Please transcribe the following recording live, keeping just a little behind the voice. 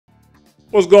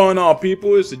What's going on,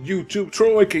 people? It's the YouTube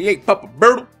Troll, aka Papa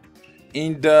Bertle,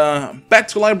 and back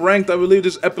to live ranked. I believe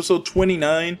this is episode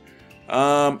 29.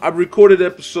 I've recorded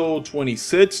episode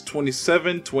 26,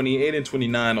 27, 28, and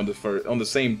 29 on the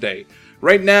same day.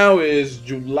 Right now is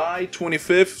July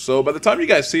 25th, so by the time you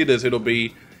guys see this, it'll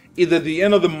be either the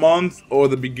end of the month or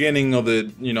the beginning of the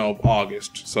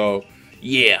August. So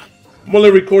yeah, I'm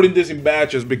only recording this in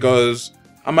batches because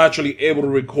I'm actually able to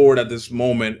record at this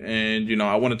moment, and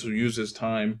I wanted to use this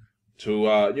time to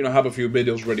have a few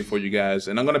videos ready for you guys.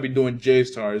 And I'm gonna be doing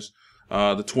J-Stars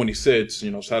the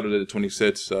 26th, Saturday the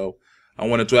 26th. So I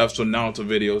wanted to have some Naruto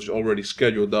videos already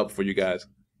scheduled up for you guys.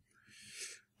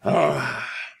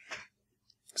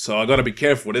 So I gotta be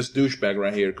careful with this douchebag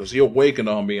right here, because he awakened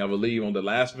on me, I believe, on the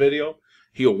last video.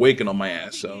 He awakened on my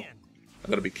ass, so I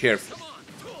gotta be careful.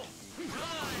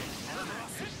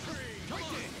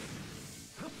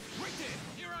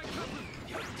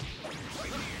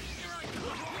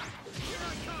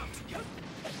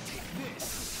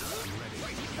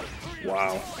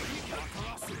 Wow.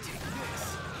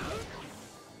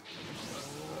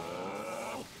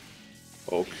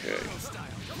 Okay.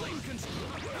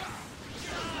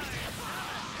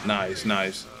 Nice,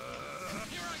 nice.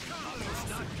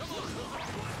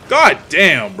 God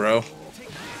damn, bro.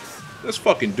 This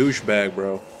fucking douchebag,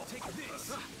 bro.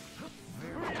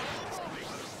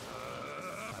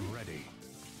 I'm ready.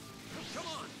 Come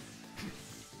on.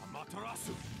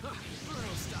 Amaterasu.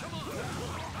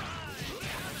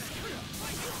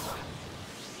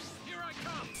 Here I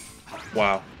come.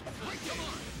 Wow.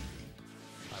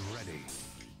 I'm ready.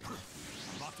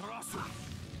 Amaterasu.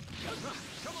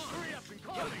 Come on, hurry up and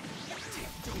call me.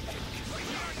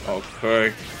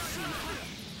 Okay.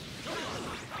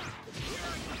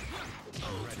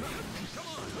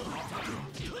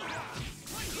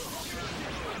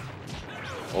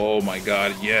 Oh my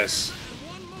god, yes.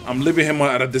 I'm leaving him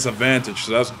at a disadvantage,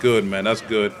 so that's good, man. That's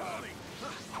good.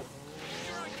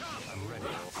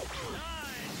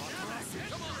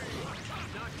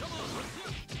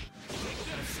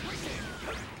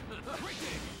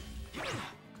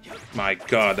 My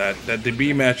god, that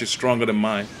DB match is stronger than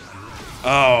mine.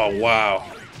 Oh, wow.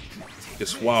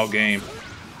 This wild game.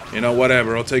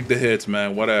 Whatever. I'll take the hits,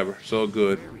 man. Whatever. So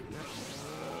good.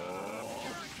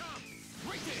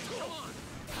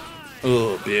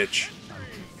 Oh, bitch.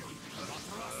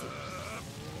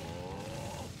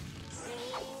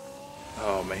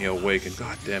 Oh, man, he awakened.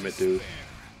 God damn it, dude.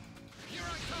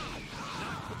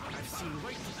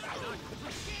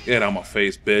 Get out of my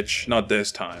face, bitch. Not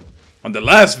this time. On the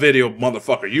last video,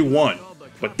 motherfucker, you won.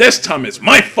 But this time it's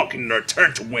my fucking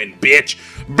turn to win, bitch.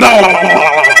 Blah, blah, blah,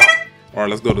 blah. Alright,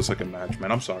 let's go to the second match,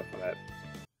 man. I'm sorry for that.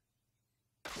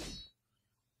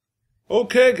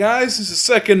 Okay, guys, this is the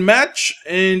second match.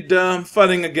 And I'm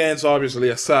fighting against, obviously,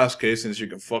 a Sasuke, since you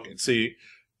can fucking see.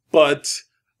 But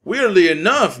weirdly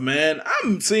enough, man,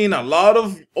 I'm seeing a lot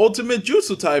of ultimate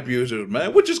jutsu type users,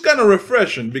 man. Which is kind of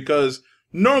refreshing, because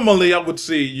normally I would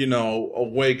see,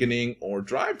 awakening or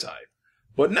drive type.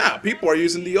 But now, people are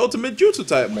using the ultimate jutsu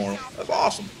type more. That's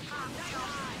awesome.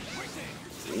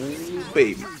 Ooh,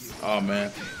 baby. Oh,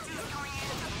 man.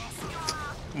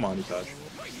 Come on, Itachi.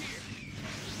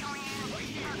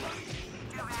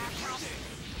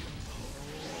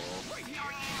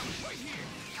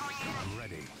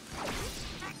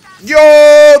 Yo,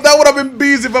 that would have been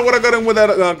bees if I would have got him with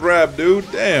that grab, dude.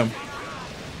 Damn.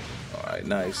 Alright,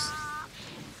 nice.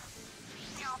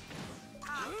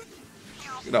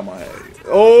 Get out my head.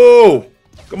 Oh!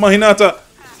 Come on, Hinata!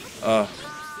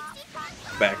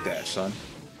 Backdash, son.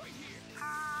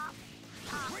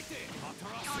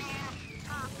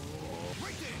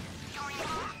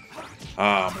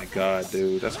 Oh my god,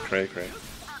 dude. That's cray-cray.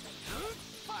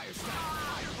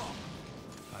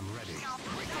 I'm ready.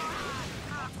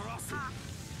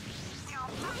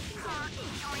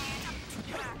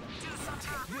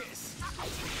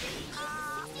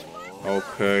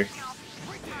 Okay.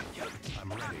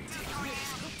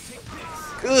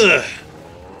 Ugh.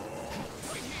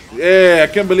 Yeah,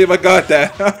 I can't believe I got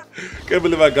that. Can't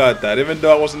believe I got that, even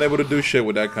though I wasn't able to do shit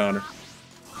with that counter.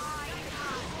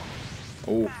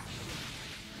 Oh.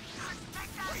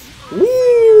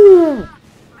 Woo!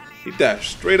 He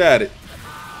dashed straight at it.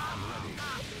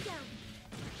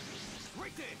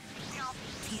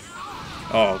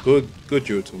 Oh, good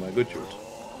jutsu, man. Good jutsu.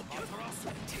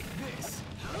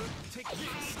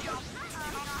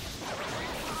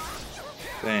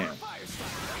 Damn.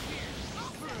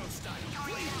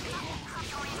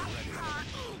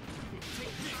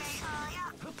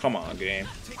 Come on, game.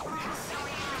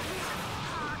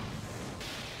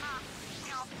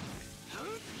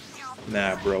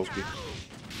 Nah, broski.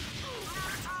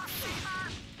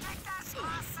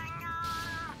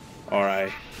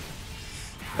 Alright.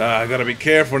 I gotta be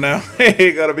careful now.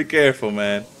 Hey, gotta be careful,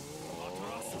 man.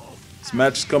 This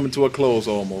match is coming to a close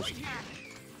almost.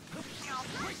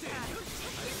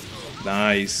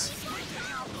 Nice.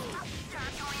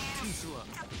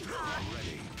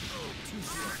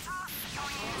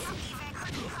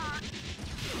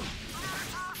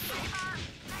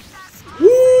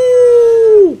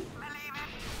 Woo!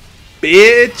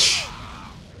 Bitch!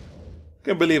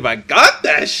 Can't believe I got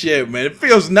that shit, man. It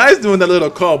feels nice doing that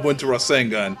little combo into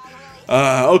Rasengan.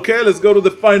 Okay, let's go to the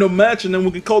final match and then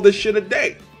we can call this shit a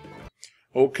day.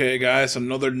 Okay, guys,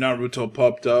 another Naruto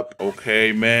popped up.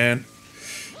 Okay, man.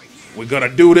 We gotta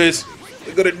do this.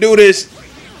 We gotta do this.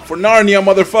 For Narnia,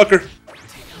 motherfucker.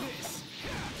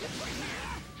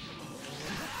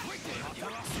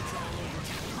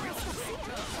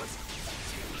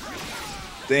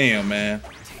 Damn, man.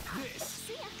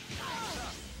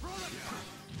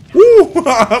 Woo!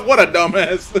 What a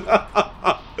dumbass.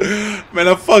 Man,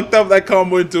 I fucked up that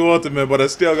combo into ultimate, but I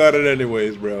still got it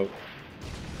anyways, bro.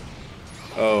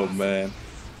 Oh, man.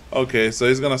 Okay, so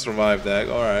he's gonna survive that.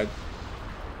 Alright.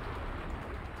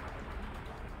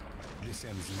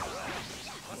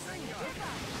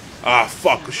 Ah,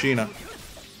 fuck, Kushina.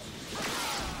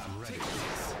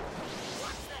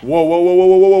 Whoa, whoa, whoa, whoa,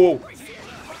 whoa, whoa, whoa.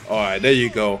 Alright, there you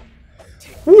go.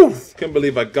 Woo! Can't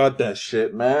believe I got that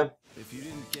shit, man.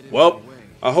 Well,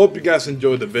 I hope you guys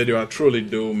enjoyed the video. I truly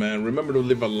do, man. Remember to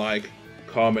leave a like,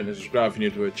 comment, and subscribe if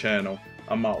you're new to the channel.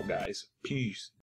 I'm out, guys. Peace.